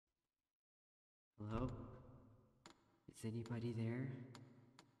Hello? Is anybody there?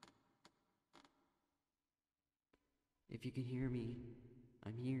 If you can hear me,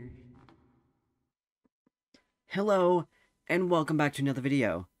 I'm here. Hello, and welcome back to another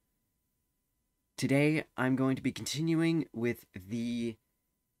video. Today, I'm going to be continuing with the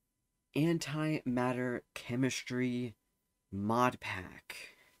Antimatter Chemistry mod pack.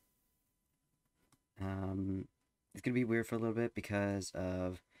 It's gonna be weird for a little bit because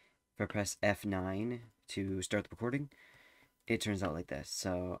of if I press F9 to start the recording, it turns out like this.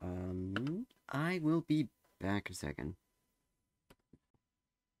 So, I will be back in a second.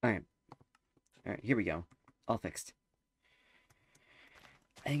 Alright, here we go. All fixed.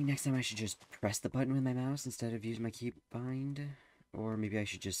 I think next time I should just press the button with my mouse instead of using my keybind. Or maybe I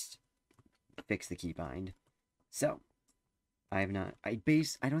should just fix the keybind. So, I have not... I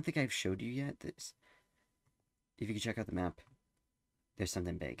don't think I've showed you yet this. If you can check out the map, there's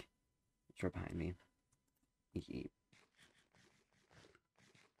something big. It's right behind me.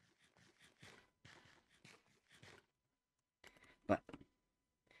 But,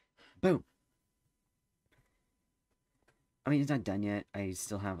 boom! I mean, it's not done yet. I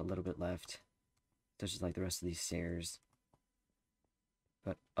still have a little bit left. Such as like the rest of these stairs.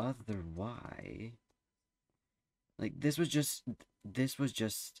 But otherwise... Like, this was just,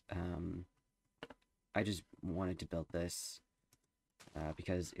 I just wanted to build this,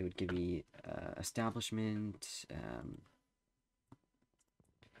 because it would give me, establishment,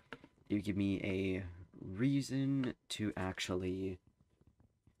 it would give me a reason to actually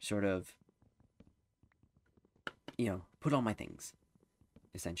sort of, you know, put all my things,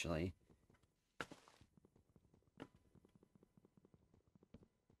 essentially.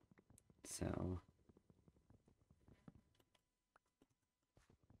 So...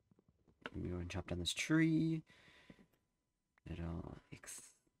 I'm going to chop down this tree. It'll expire.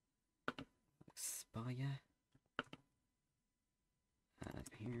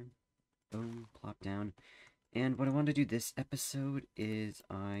 Here. Boom. Plop down. And what I want to do this episode is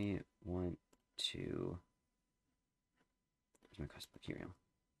I want to... Where's my quest book? Here we go.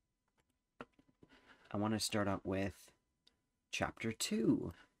 I want to start out with Chapter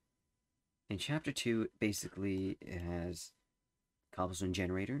 2. And Chapter 2, basically, it has cobblestone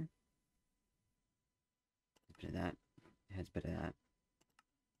generator. A bit of that. It has a bit of that.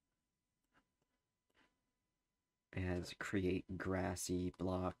 It has create grassy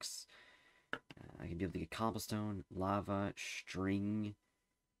blocks. I can be able to get cobblestone, lava, string.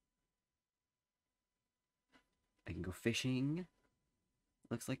 I can go fishing.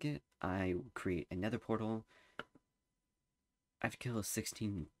 Looks like it. I will create another portal. I have to kill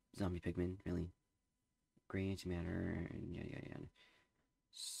 16 zombie pigmen, really. Gray antimatter, yeah.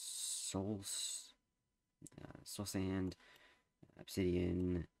 Soul sand,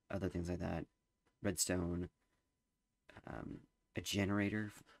 obsidian, other things like that. Redstone, a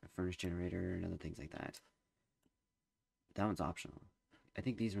generator, a furnace generator, and other things like that. That one's optional. I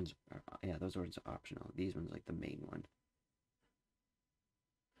think these ones are, yeah, those ones are optional. These ones like the main one.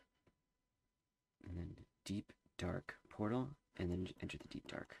 And then deep dark portal, and then enter the deep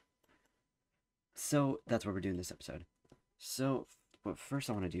dark. So that's what we're doing this episode. So what first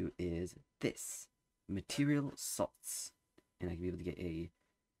I want to do is this material salts, and I can be able to get a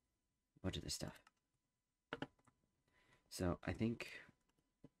bunch of this stuff. So I think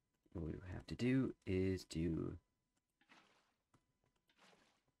what we have to do is do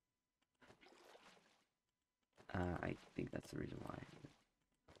I think that's the reason why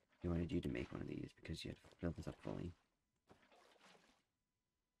I wanted you to make one of these, because you had to fill this up fully.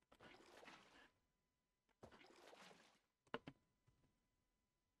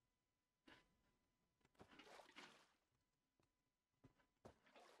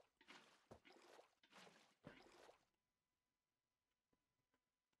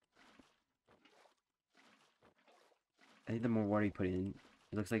 I think the more water you put in,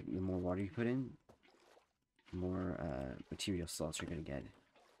 it looks like the more water you put in, the more material salts you're going to get.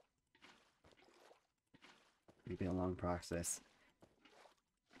 It'll be a long process.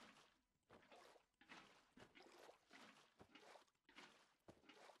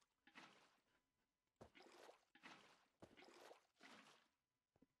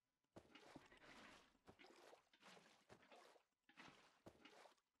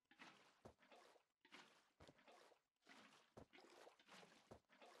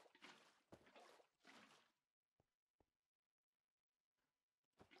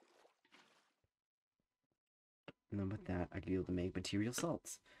 And then with that, I'd be able to make material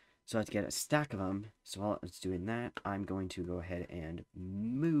salts. So I have to get a stack of them. So while it's doing that, I'm going to go ahead and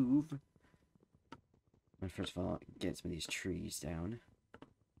move. And first of all, get some of these trees down.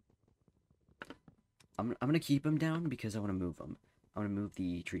 I'm gonna keep them down because I want to move them. I want to move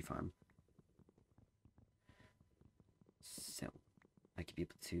the tree farm. So I could be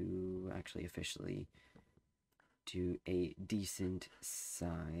able to actually officially do a decent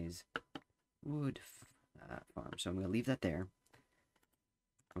size wood farm. So I'm gonna leave that there.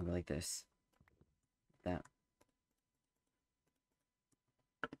 I'm gonna go like this. That.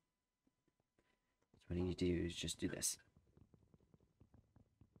 So what I need to do is just do this.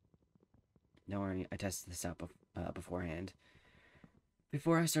 Don't worry, I tested this out beforehand.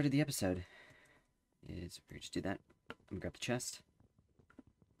 Before I started the episode. We're gonna just do that. I'm gonna grab the chest.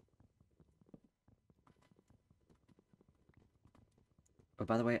 Oh,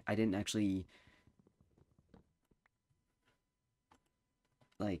 by the way, I didn't actually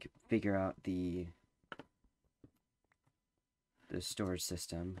like figure out the storage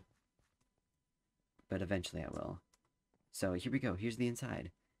system, but eventually I will. So here we go. Here's the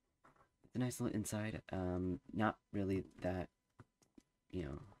inside. The nice little inside. Not really that, you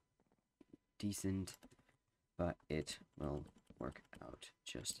know, decent, but it will work out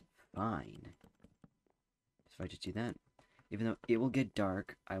just fine. So if I just do that, even though it will get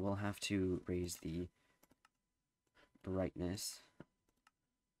dark, I will have to raise the brightness.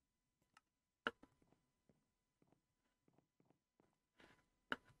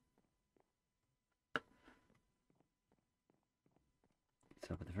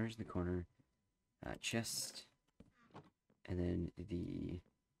 So put the furnace in the corner, chest, and then I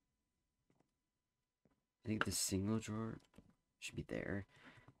think the single drawer should be there.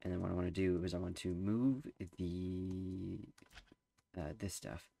 And then what I want to do is I want to move this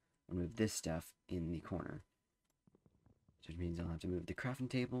stuff. I'll move this stuff in the corner. So which means I'll have to move the crafting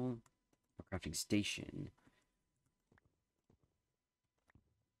table, or crafting station.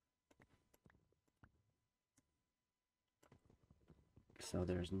 So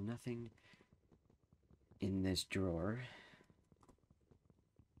there's nothing in this drawer.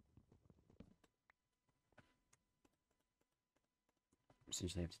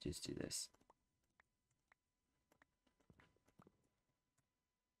 Essentially, I have to just do this.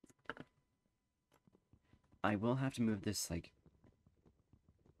 I will have to move this, like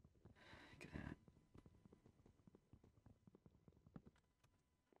that.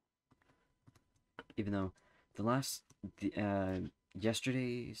 Even though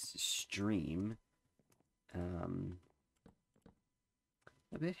yesterday's stream, a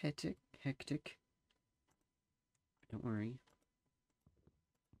bit hectic. Don't worry.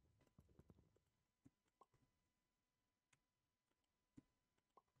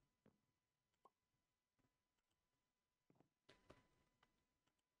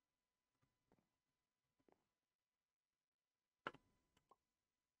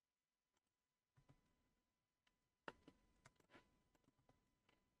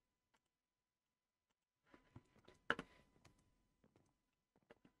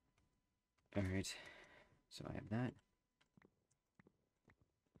 Alright, so I have that.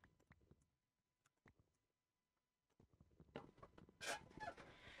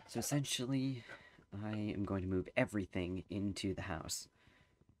 So essentially, I am going to move everything into the house.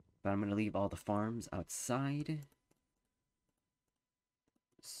 But I'm going to leave all the farms outside.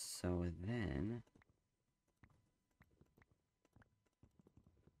 So then...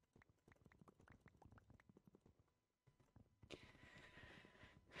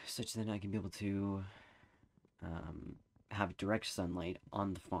 such that I can be able to have direct sunlight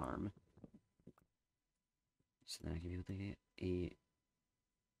on the farm. So that I can be able to get a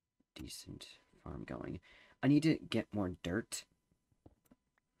decent farm going. I need to get more dirt.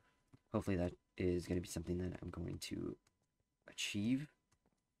 Hopefully that is going to be something that I'm going to achieve.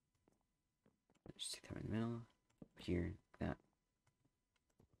 Just stick that right in the middle. Here, that.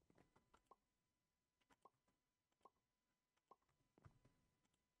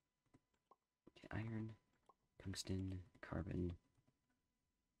 Okay, iron, tungsten, carbon,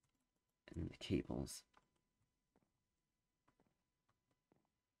 and then the cables.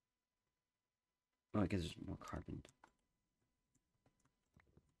 Oh, I guess there's more carbon.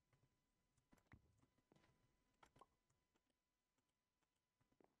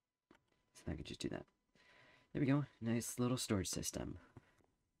 So I could just do that. There we go. Nice little storage system.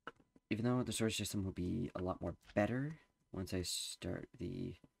 Even though the storage system will be a lot more better once I start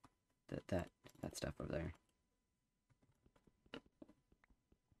that stuff over there.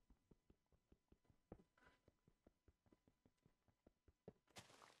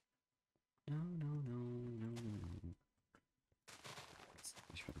 No.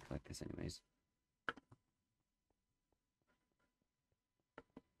 I should probably collect this anyways.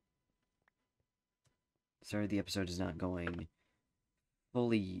 Sorry, the episode is not going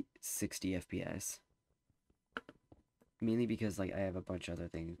fully 60 FPS. Mainly because like I have a bunch of other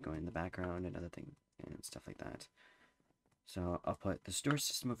things going in the background and other things and stuff like that. So I'll put the storage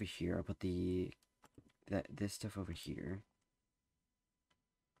system over here. I'll put this stuff over here.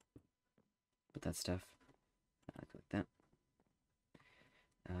 Put that stuff like that.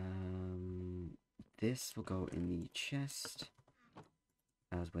 This will go in the chest,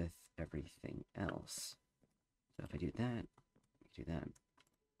 as with everything else. So if I do that, do that.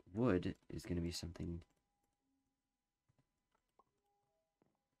 Wood is going to be something.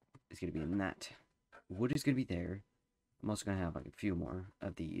 It's going to be in that. Wood is going to be there. I'm also going to have like a few more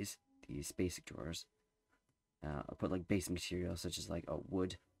of these basic drawers. I'll put like basic materials such as like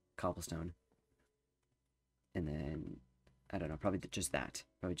wood, cobblestone, and then I don't know, probably just that.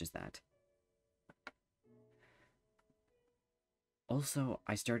 Probably just that. Also,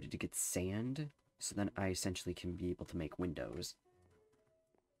 I started to get sand, so then I essentially can be able to make windows.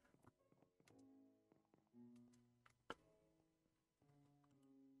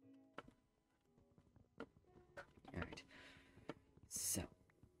 Alright. So.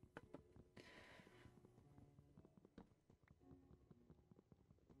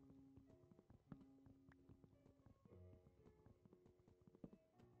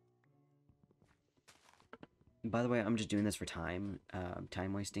 By the way, I'm just doing this for time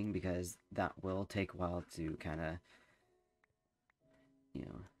wasting, because that will take a while to kind of, you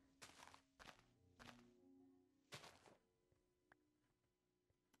know,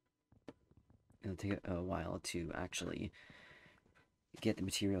 it'll take a while to actually get the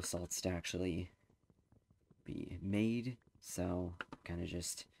material salts to actually be made, so kind of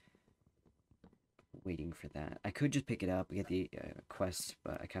just waiting for that. I could just pick it up and get the quest,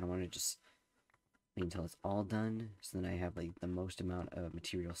 but I kind of want to just wait until it's all done, so then I have like the most amount of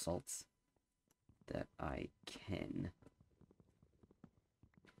material salts that I can.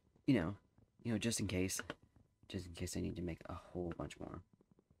 You know, just in case I need to make a whole bunch more.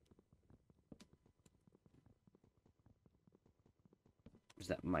 Because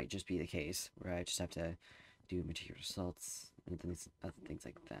that might just be the case, where I just have to do material salts and other things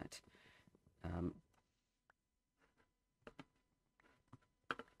like that.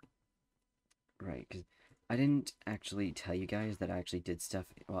 Right, because I didn't actually tell you guys that I actually did stuff.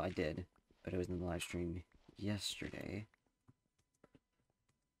 Well, I did, but it was in the live stream yesterday.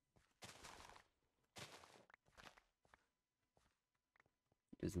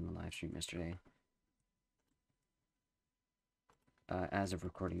 It was in the live stream yesterday. As of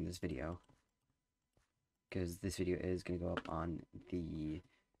recording this video. Because this video is going to go up on the...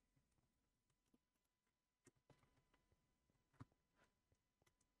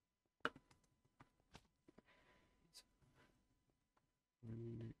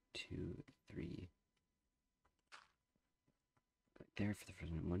 One, two, three. There for the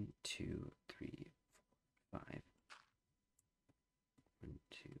first one. 1, 2, 3, 4, 5. 1,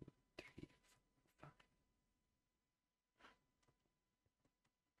 2, 3, 4, 5.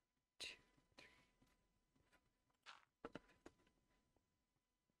 2,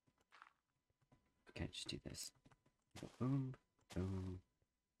 3. Okay, just do this. Go boom, boom,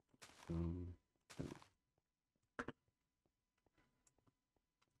 boom, boom.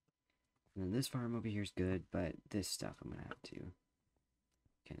 And then this farm over here is good, but this stuff I'm gonna have to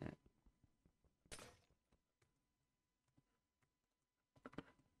kind of.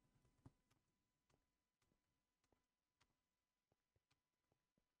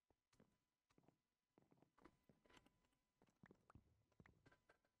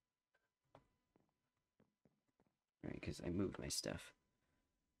 Right, because I moved my stuff.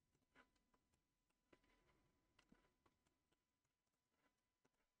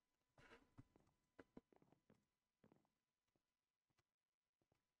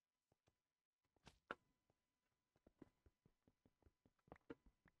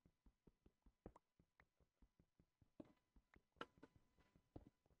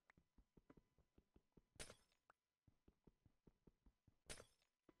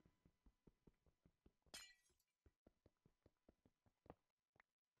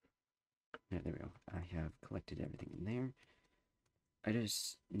 Yeah, there we go. I have collected everything in there. I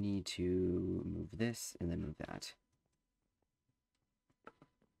just need to move this and then move that.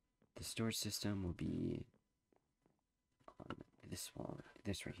 The storage system will be on this wall,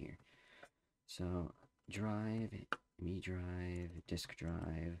 this right here. So, drive, me drive, disk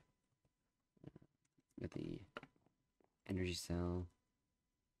drive, with the energy cell,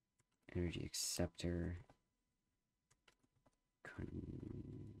 energy acceptor,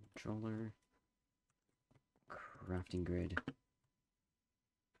 controller, crafting grid,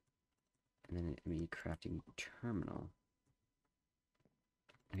 and then me crafting terminal.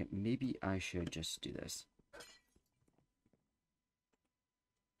 Okay, maybe I should just do this.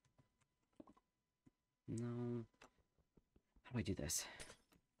 No. How do I do this?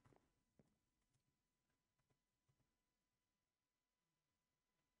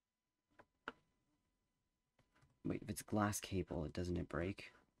 Wait, if it's glass cable, doesn't it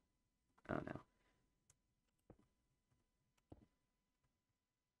break? Oh no.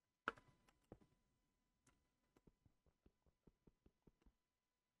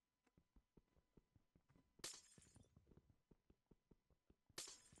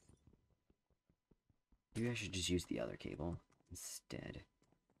 Maybe I should just use the other cable instead.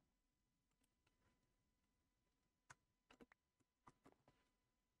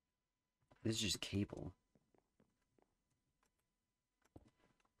 This is just cable.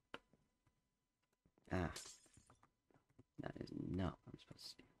 Ah. That is not what I'm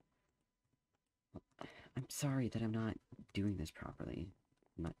supposed to do. Well, I'm sorry that I'm not doing this properly.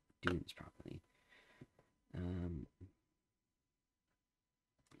 I'm not doing this properly.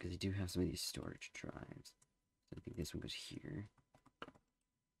 Because I do have some of these storage drives. So I think this one goes here.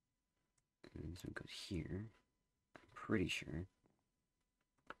 And this one goes here. I'm pretty sure.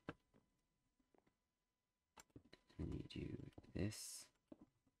 And then you do this.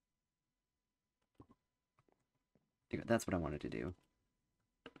 That's what I wanted to do.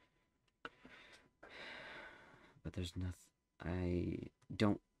 But there's nothing.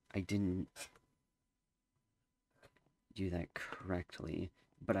 I didn't do that correctly.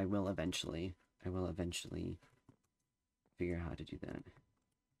 But I will eventually. I will eventually figure out how to do that.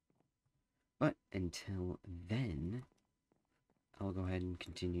 But until then, I'll go ahead and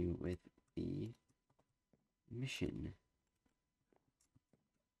continue with the mission.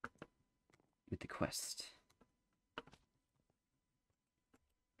 With the quest.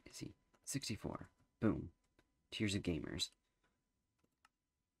 Let's see. 64. Boom. Tears of Gamers.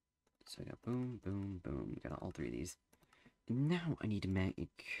 So I got boom, boom, boom. Got all three of these. And now I need to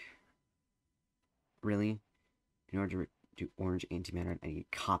make... Really? In order to do orange antimatter, I need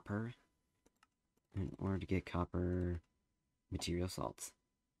copper. In order to get copper, material salts.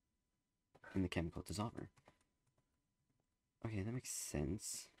 And the chemical dissolver. Okay, that makes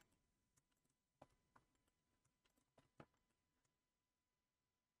sense.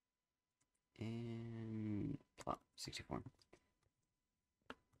 And plop, 64.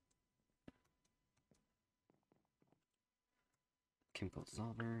 Chemical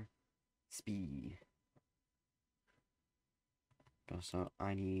dissolver, speed. Also,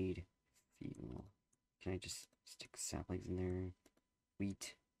 I need fuel. Can I just stick saplings in there?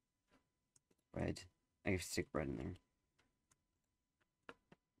 Wheat, bread. I can stick bread in there.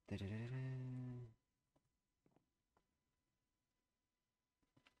 Da -da -da -da -da.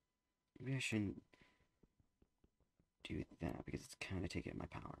 Maybe I shouldn't do that because it's kind of taking my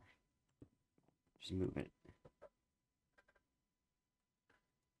power. Just move it.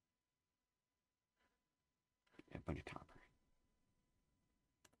 A bunch of copper.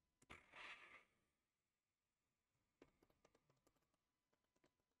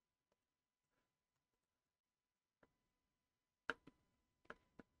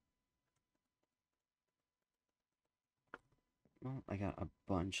 Well, I got a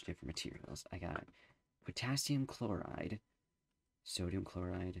bunch of different materials. I got potassium chloride, sodium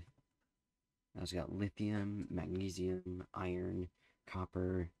chloride. I also got lithium, magnesium, iron,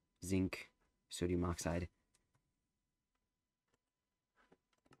 copper, zinc, sodium oxide.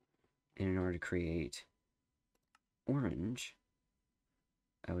 And in order to create orange,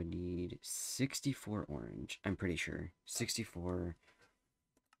 I would need 64 orange. I'm pretty sure. 64.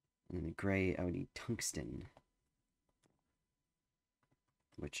 And then the gray, I would need tungsten.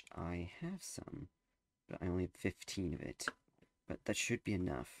 Which I have some, but I only have 15 of it. But that should be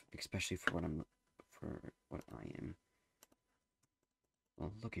enough, especially for what I am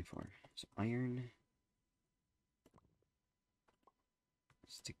looking for. So iron,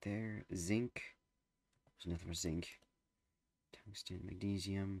 stick there. Zinc, there's nothing for zinc. Tungsten,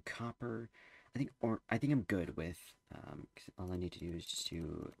 magnesium, copper. I think I'm good with. All I need to do is just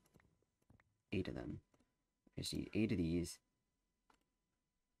do 8 of them. I just need 8 of these.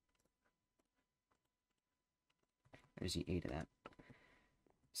 I just need 8 of that.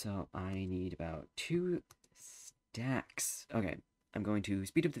 So I need about 2 stacks. Okay, I'm going to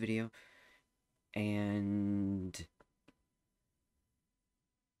speed up the video and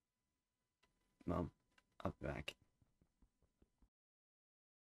well, I'll be back.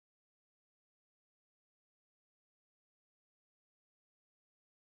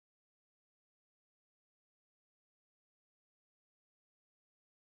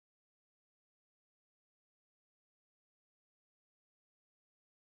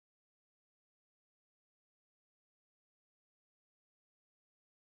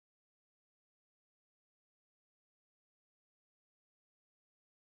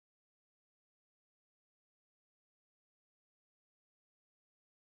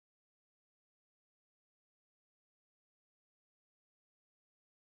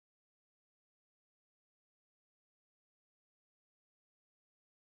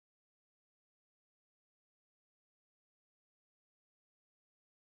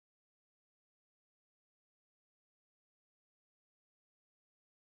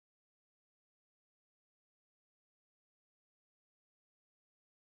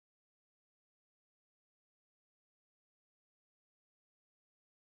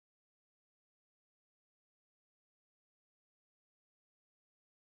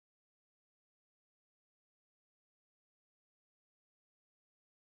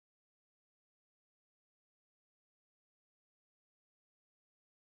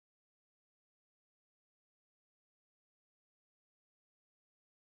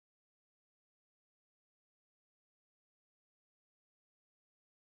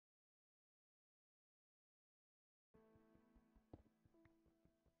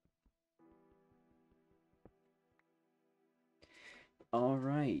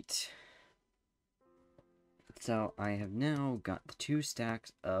 Alright. So I have now got the 2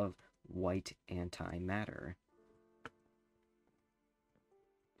 stacks of white antimatter.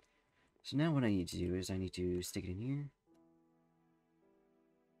 So now what I need to do is I need to stick it in here.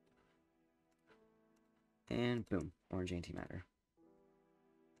 And boom, orange antimatter.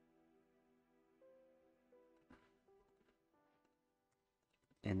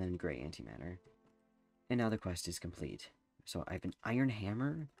 And then gray antimatter. And now the quest is complete. So I have an iron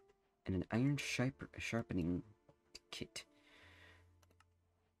hammer and an iron sharpening kit.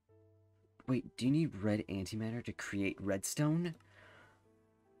 Wait, do you need red antimatter to create redstone?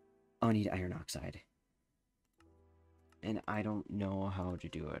 Oh, I need iron oxide. And I don't know how to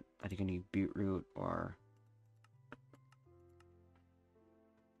do it. I think I need beetroot or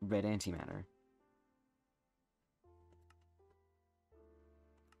red antimatter.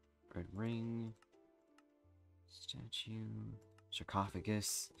 Red ring. Statue.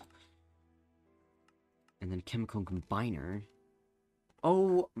 Sarcophagus. And then chemical combiner.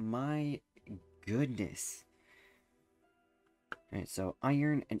 Oh my goodness. Alright, so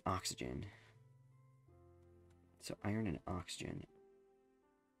iron and oxygen. So iron and oxygen.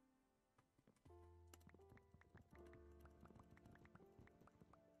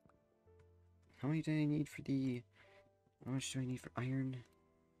 How many do I need for the... How much do I need for iron?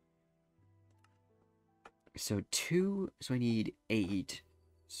 So 2, so I need 8.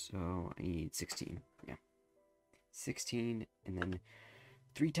 So I need 16, yeah. 16, and then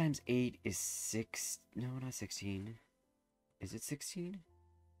 3 times 8 is 6. No, not 16. Is it 16?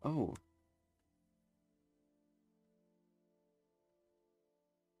 Oh.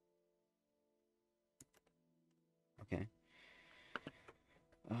 Okay.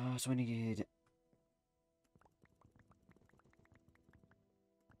 So I need...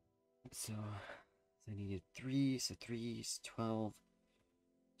 So I needed 3, so 3 is 12.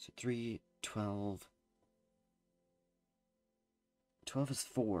 So 3, 12. 12 is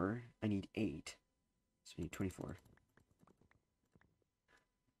 4. I need 8. So I need 24.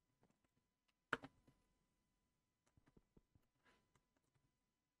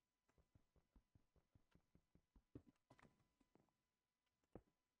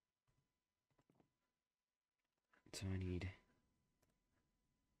 So I need...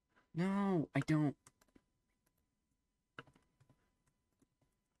 No, I don't...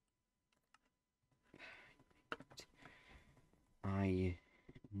 I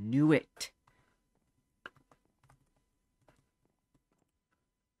knew it.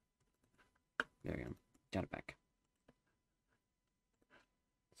 There we go. Got it back.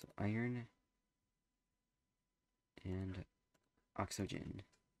 So iron and oxygen.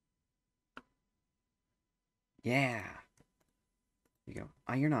 Yeah. There you go.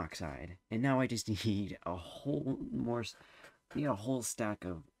 Iron oxide. And now I just need a whole more... I need a whole stack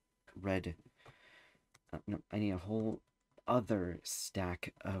of red... no, I need a whole other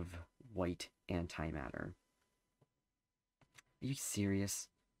stack of white antimatter. Are you serious?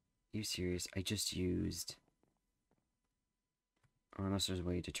 Are you serious? I just used... Or unless there's a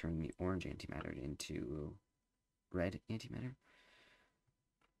way to turn the orange antimatter into red antimatter?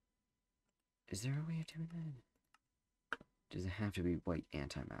 Is there a way of doing that? Does it have to be white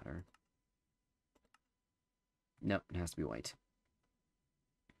antimatter? Nope, it has to be white.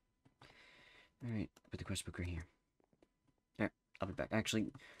 Alright, put the quest book right here. Alright, I'll be back.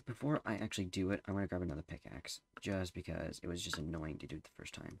 Actually, before I actually do it, I want to grab another pickaxe. Just because it was just annoying to do it the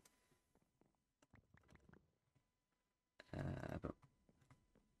first time. But...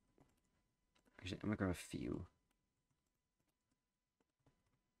 Actually, I'm gonna grab a few.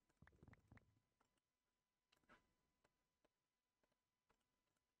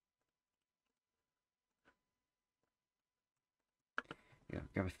 Yeah,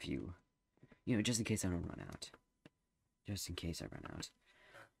 grab a few. You know, just in case I don't run out. Just in case I run out.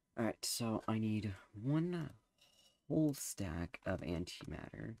 Alright, so I need 1 whole stack of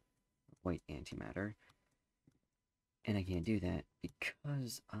antimatter. White antimatter. And I can't do that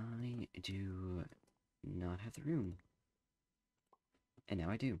because I do not have the room. And now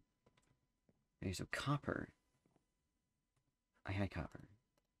I do. Okay, so copper. I had copper.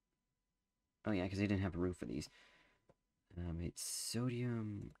 Oh yeah, because I didn't have a room for these. It's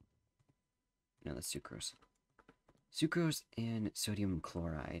sodium... No, that's sucrose. Sucrose and sodium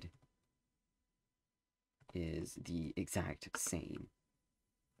chloride is the exact same.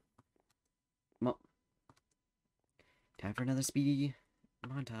 Well, time for another speedy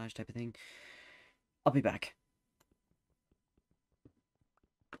montage type of thing. I'll be back.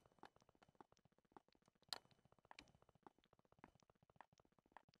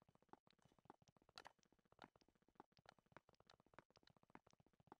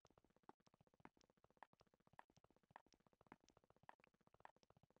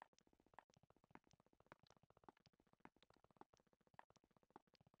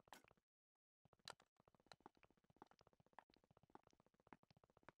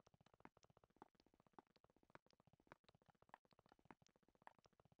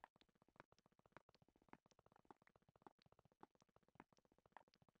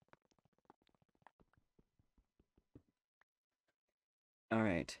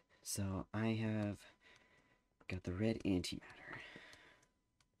 Alright, so I have got the red antimatter.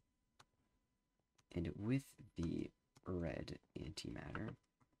 And with the red antimatter,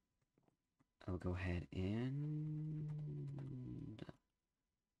 I'll go ahead and...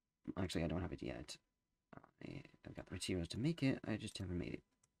 Actually, I don't have it yet. I've got the materials to make it, I just haven't made it.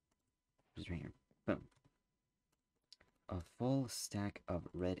 It's right here. Boom. A full stack of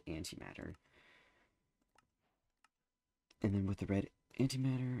red antimatter. And then with the red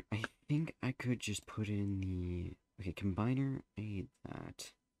antimatter, I think I could just put in the... Okay, combiner, I need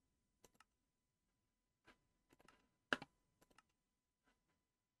that.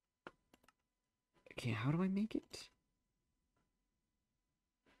 Okay, how do I make it?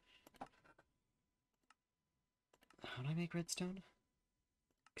 How do I make redstone?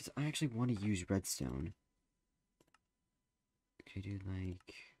 Because I actually want to use redstone. Okay, do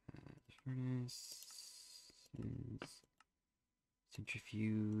like furnace,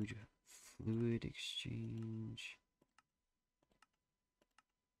 centrifuge, fluid exchange,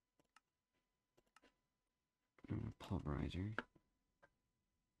 pulverizer,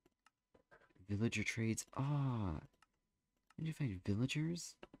 villager trades. Ah, I need to find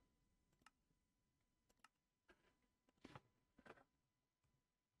villagers.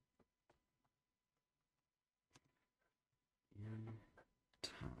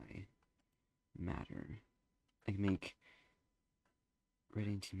 Antimatter. I can make red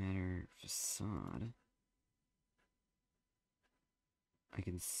antimatter facade. I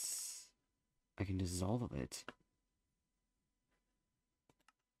can dissolve it.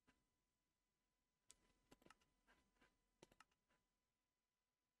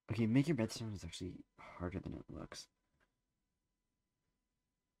 Okay, making redstone is actually harder than it looks.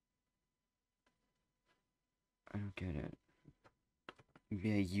 I don't get it.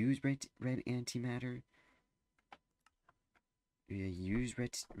 Maybe I use red antimatter. Maybe I use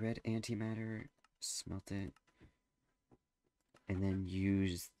red antimatter, smelt it, and then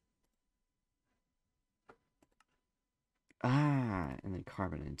use and then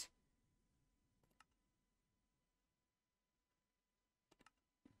carbonate.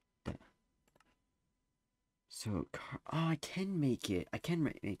 So, I can make it. I can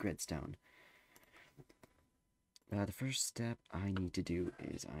make redstone. The first step I need to do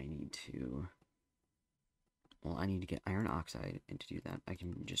is I need to get iron oxide, and to do that, I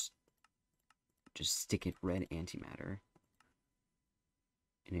can just stick it red antimatter,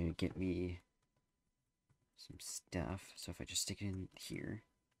 and it'll get me some stuff. So if I just stick it in here,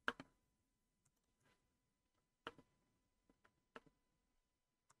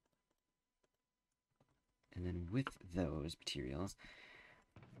 and then with those materials,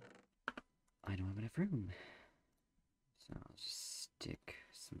 I don't have enough room. So I'll just stick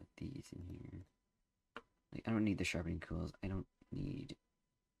some of these in here. Like, I don't need the sharpening tools. I don't need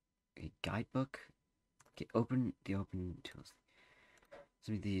a guidebook. Okay, open tools.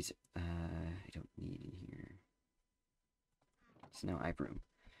 Some of these, I don't need in here. So now I have room.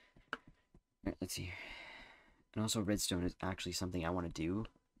 Alright, let's see. And also, redstone is actually something I want to do.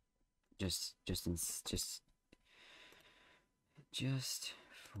 Just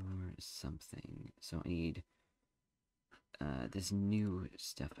for something. So I need this new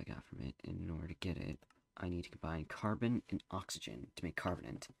stuff I got from it. And in order to get it, I need to combine carbon and oxygen to make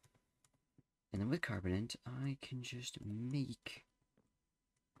carbonate. And then with carbonate, I can just make...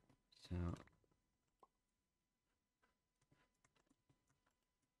 So...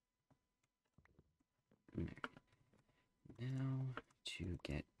 Now, to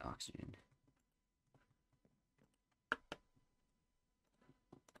get oxygen.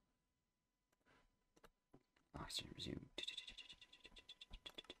 Oxygen resume.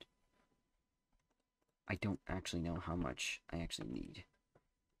 I don't actually know how much I actually need.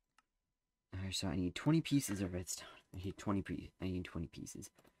 So I need 20 pieces of redstone. I need 20 pieces.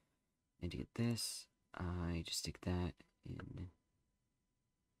 And to get this, I just stick that in.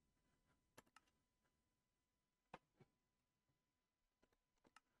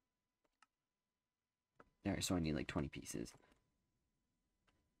 There, so I need like 20 pieces.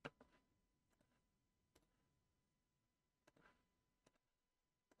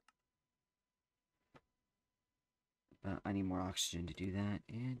 But I need more oxygen to do that,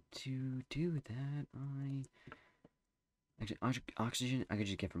 and to do that, actually, oxygen I could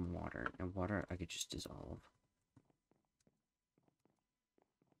just get from water, and water I could just dissolve.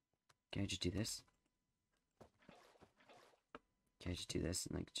 Can I just do this? Can I just do this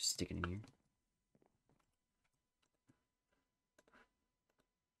and like just stick it in here?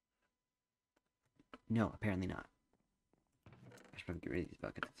 No, apparently not. I should probably get rid of these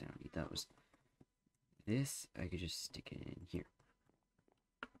buckets. I don't need those. This I could just stick it in here.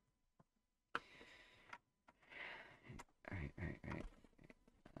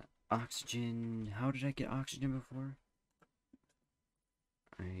 Oxygen. How did I get oxygen before?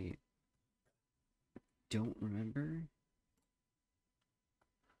 I don't remember.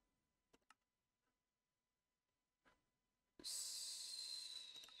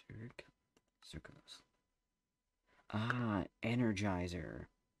 Circles. Ah, Energizer.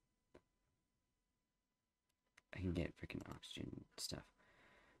 I can get freaking oxygen stuff.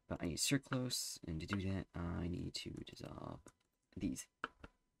 But I need Circlose, and to do that, I need to dissolve these.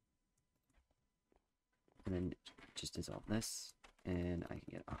 And then just dissolve this, and I can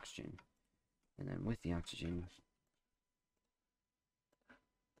get oxygen. And then with the oxygen,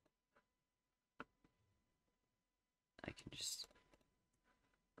 I can just...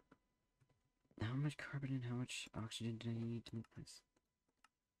 How much carbon and how much oxygen do I need to make this?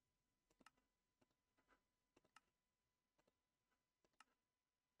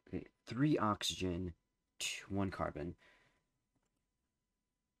 Okay, 3 oxygen, 1 carbon.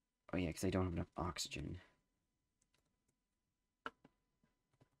 Oh yeah, because I don't have enough oxygen.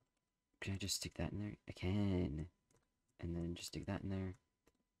 Can I just stick that in there? I can. And then just stick that in there.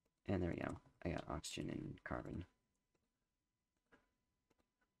 And there we go. I got oxygen and carbon.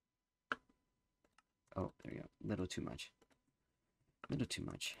 Oh, there we go. Little too much. Little too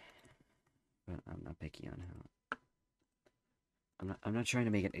much. But I'm not picky on how. I'm not trying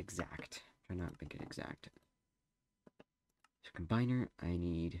to make it exact. I'm trying not to make it exact. So combiner, I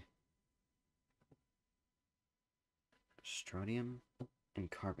need strontium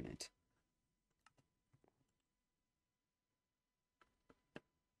and carbonate.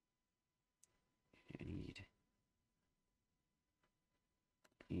 I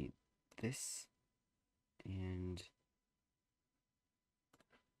need this and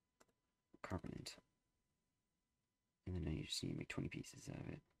carbonate. And then I just need to make 20 pieces out of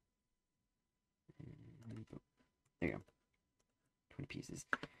it. And there you go. 20 pieces.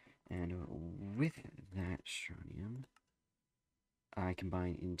 And with that strontium, I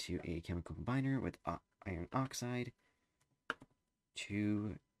combine into a chemical combiner with iron oxide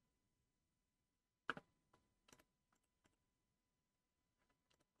to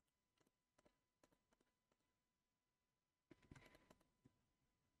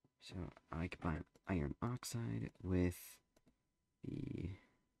so I combine iron oxide with the,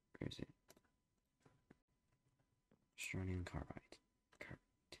 where is it? Strontium carbide.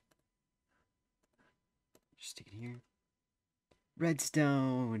 Just stick it here.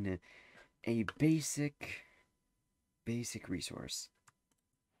 Redstone! A basic resource.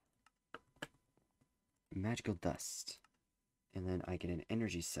 Magical dust. And then I get an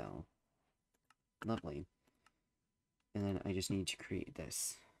energy cell. Lovely. And then I just need to create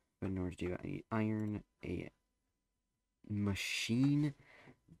this. But in order to do it, I need iron, a machine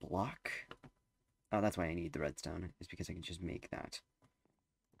block. Oh, that's why I need the redstone, is because I can just make that.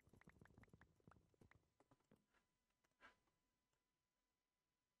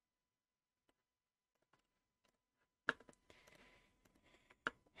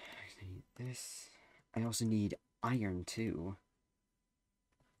 I need this. I also need iron, too.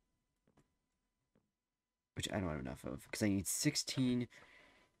 Which I don't have enough of, because I need 16...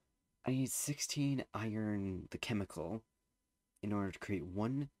 I need 16 iron, the chemical, in order to create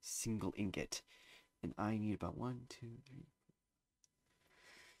one single ingot. And I need about 1, 2, 3,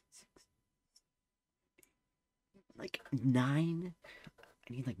 6, like 9.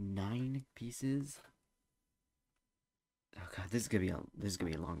 I need like 9 pieces. Oh god, this is gonna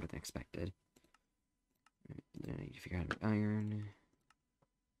be longer than expected. Then I need to figure out how to make iron.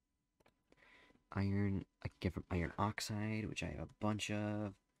 Iron, I can get from iron oxide, which I have a bunch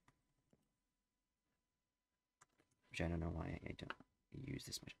of. Which I don't know why I don't use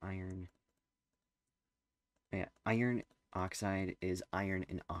this much iron. But yeah, iron oxide is iron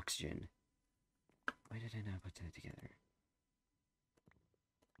and oxygen. Why did I not put that together?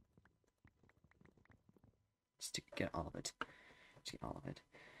 Just to get all of it. Just get all of it.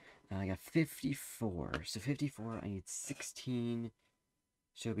 I got 54. So 54, I need 16.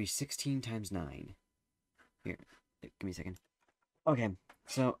 So it'll be 16 times 9. Here, give me a second. Okay,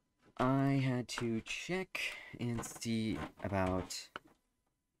 so I had to check and see about,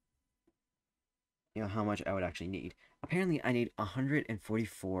 how much I would actually need. Apparently, I need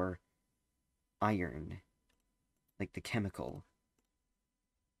 144 iron, like the chemical,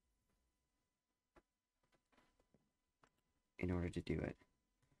 in order to do it.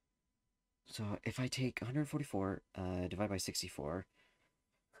 So if I take 144, divide by 64,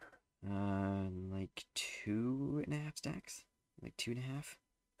 like 2.5 stacks, like 2.5.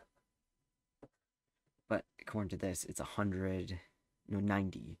 But according to this, it's 100, no,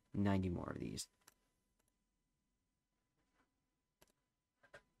 90 more of these.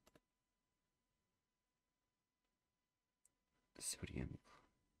 Sodium.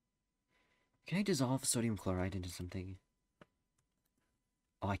 Can I dissolve sodium chloride into something?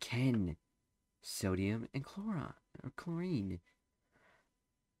 Oh, I can. Sodium and chlorine. Or chlorine.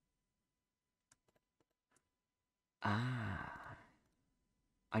 Ah.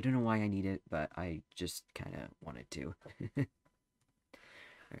 I don't know why I need it, but I just kind of wanted to. Alright,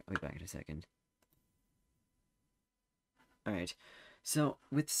 I'll be back in a second. Alright, so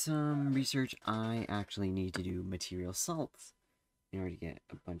with some research, I actually need to do material salts in order to get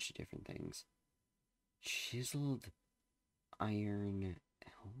a bunch of different things. Chiseled iron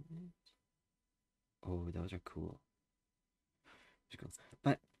helmet? Oh, those are cool.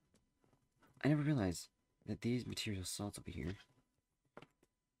 But I never realized that these material salts over here,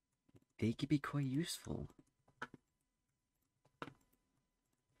 they could be quite useful.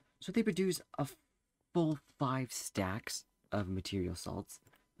 So they produce a full 5 stacks of material salts.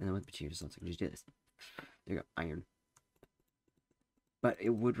 And then with material salts, I can just do this. There you go, iron. But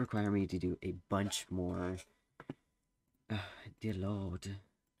it would require me to do a bunch more. Dear Lord.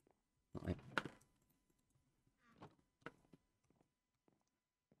 Well,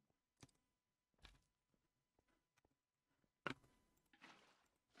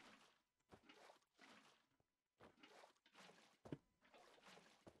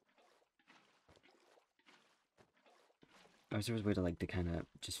 I was there was a way to to kind of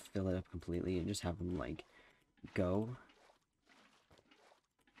just fill it up completely and just have them go.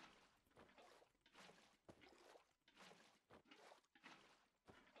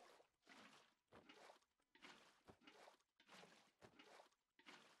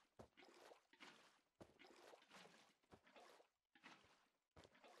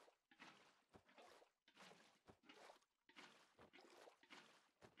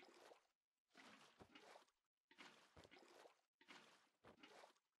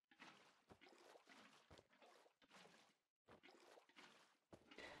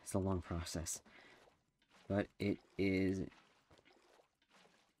 It's a long process, but it is.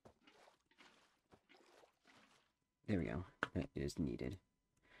 There we go. That is needed.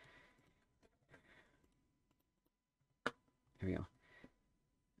 Here we go.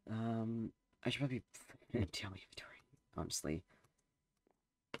 I should probably empty out my inventory. Honestly,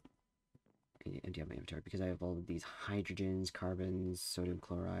 I need to empty out my inventory because I have all of these hydrogens, carbons, sodium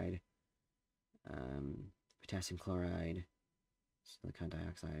chloride, potassium chloride, silicon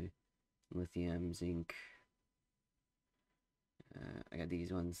dioxide, lithium, zinc. I got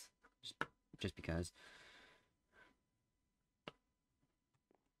these ones just because.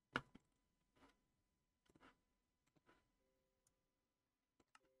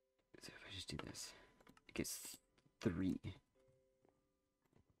 So if I just do this, it gets 3.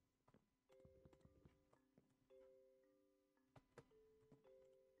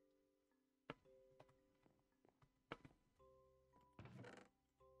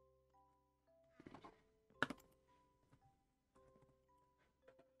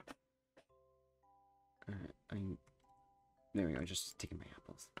 There we go, just taking my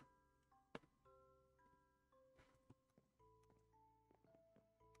apples.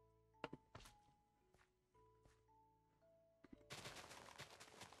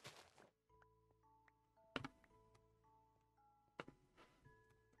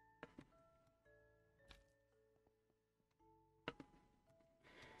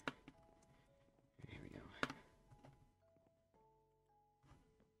 Here we go.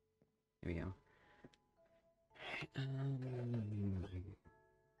 There we go.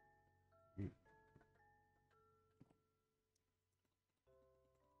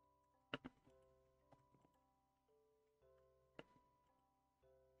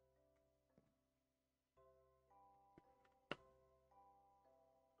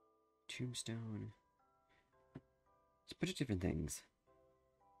 Tombstone. It's a bunch of different things,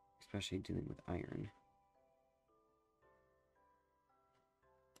 especially dealing with iron.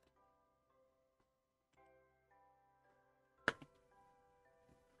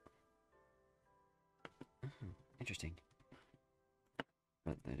 Interesting.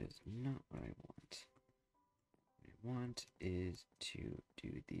 But that is not what I want. What I want is to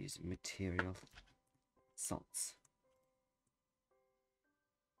do these material salts.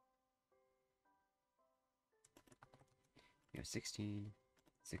 We have 16,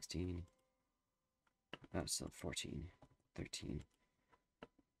 16, that was still 14, 13.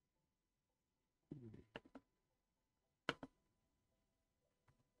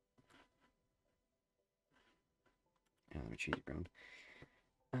 Let me choose it brown.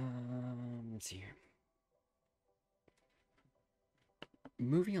 Let's see here.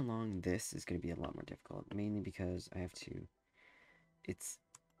 Moving along this is going to be a lot more difficult, mainly because I have to,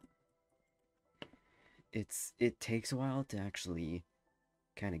 it takes a while to actually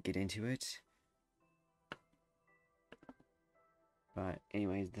kind of get into it. But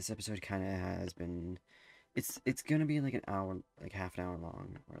anyways, this episode kind of has been it's gonna be like an hour, like half an hour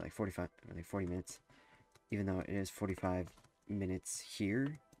long, or like 45 or like 40 minutes, even though it is 45 minutes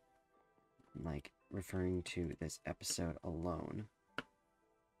here, like referring to this episode alone,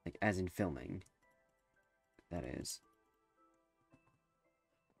 like as in filming, that is.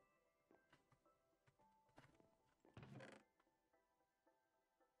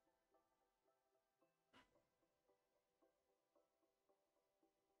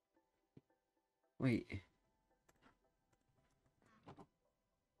 Wait.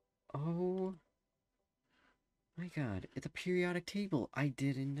 Oh my god, it's a periodic table. I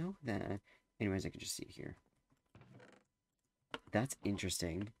didn't know that. Anyways, I can just see it here. That's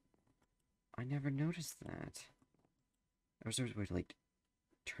interesting. I never noticed that. I was always way to like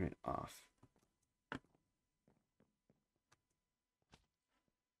turn it off.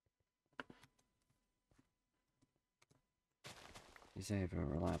 Is I have a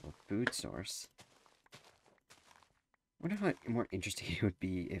reliable food source. I wonder how more interesting it would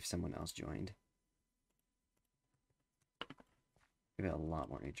be if someone else joined. It'd be a lot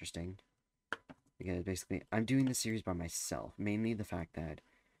more interesting. Because basically, I'm doing the series by myself. Mainly the fact that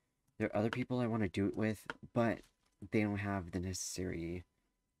there are other people I want to do it with, but they don't have the necessary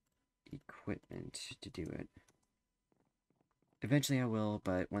equipment to do it. Eventually I will,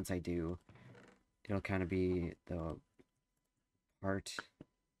 but once I do, it'll kind of be the part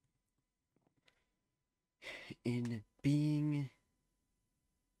in being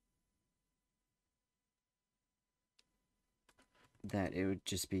that it would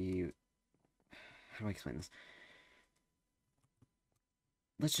just be, how do I explain this?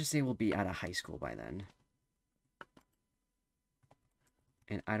 Let's just say we'll be out of high school by then.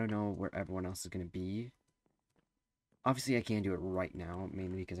 And I don't know where everyone else is going to be. Obviously, I can't do it right now,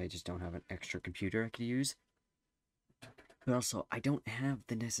 mainly because I just don't have an extra computer I could use. But also, I don't have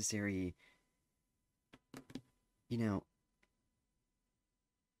the necessary, you know,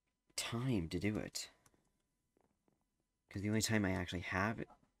 time to do it. Because the only time I actually have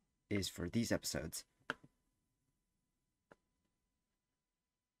is for these episodes.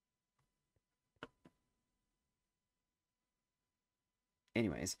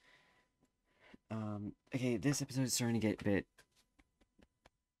 Anyways, okay, this episode is starting to get a bit,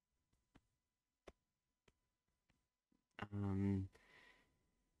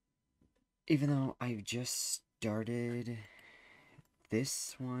 even though I've just started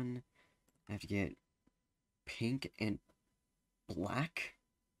this one, I have to get pink and black.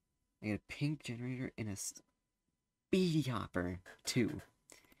 I get a pink generator and a speedy hopper, too.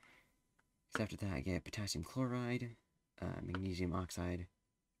 Because after that, I get potassium chloride, magnesium oxide,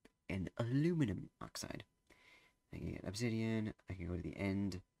 and aluminum oxide. I can get obsidian, I can go to the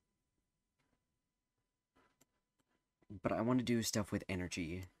end. But I want to do stuff with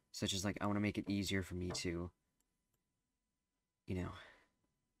energy, such as, like, I want to make it easier for me to, you know,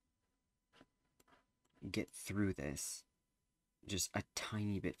 get through this just a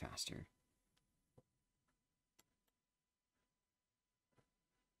tiny bit faster.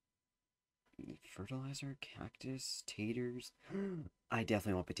 Fertilizer, cactus, taters. I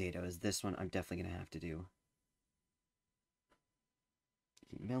definitely want potatoes. This one I'm definitely gonna have to do.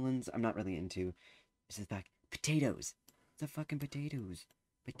 Melons, I'm not really into. This is back. Potatoes! The fucking potatoes.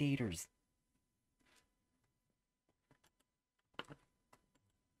 Potatoes.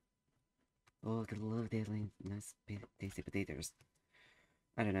 Oh, I could love that nice tasty potatoes.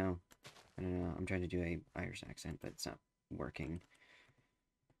 I don't know. I'm trying to do a Irish accent, but it's not working.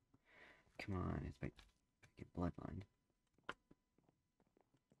 Come on, it's my bloodline.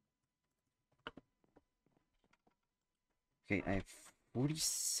 Okay, I have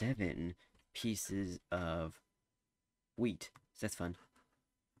 47 pieces of wheat. So that's fun.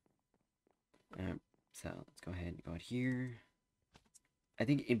 So let's go ahead and go out here. I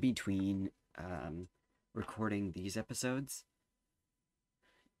think in between recording these episodes,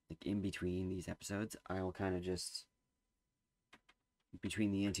 like in between these episodes, I'll kind of just,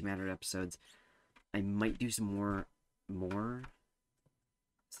 between the Antimatter episodes, I might do some more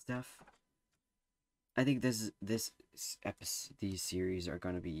stuff. I think these series are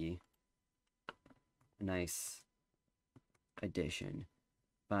going to be a nice addition.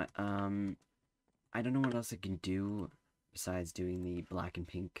 But I don't know what else I can do besides doing the black and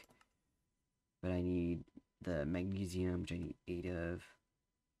pink. But I need the magnesium, which I need 8 of.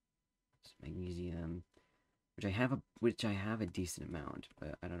 Magnesium, which I have a decent amount,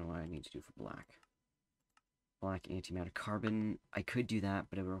 but I don't know what I need to do for black. Black antimatter carbon, I could do that,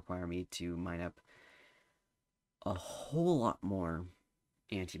 but it would require me to mine up a whole lot more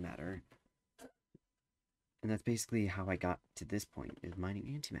antimatter. And that's basically how I got to this point, is mining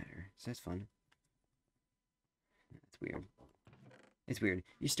antimatter. So that's fun. That's weird. It's weird.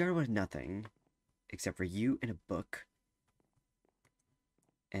 You start with nothing, except for you and a book,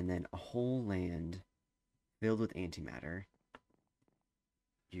 and then a whole land filled with antimatter.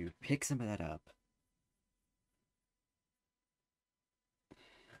 You pick some of that up,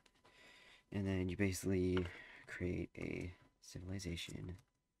 and then you basically create a civilization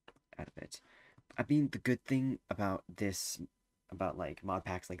out of it. I mean, the good thing about this, about like mod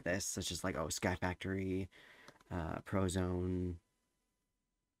packs like this, such as like Sky Factory, Prozone,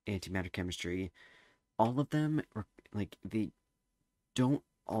 Antimatter Chemistry, all of them are like they don't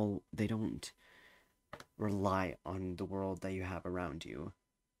rely on the world that you have around you.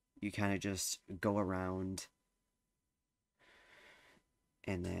 You kind of just go around,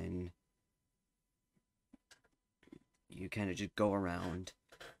 and then you kind of just go around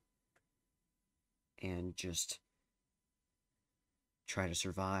and just try to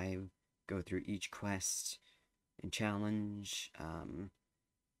survive, go through each quest and challenge,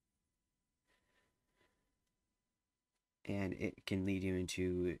 and it can lead you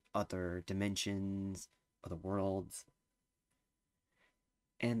into other dimensions, other worlds,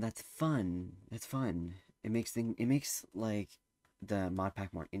 and that's fun. That's fun. It makes like the mod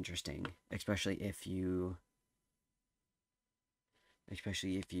pack more interesting, especially if you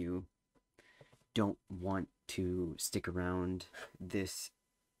don't want to stick around this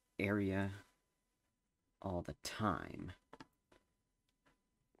area all the time.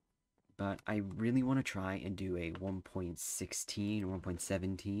 But I really want to try and do a 1.16 or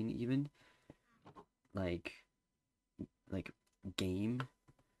 1.17 even, like game.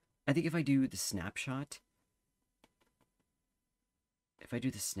 I think if I do the snapshot,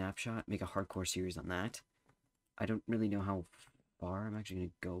 make a hardcore series on that. I don't really know how far I'm actually going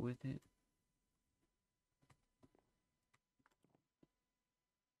to go with it.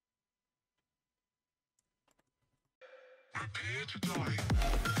 Prepare to die.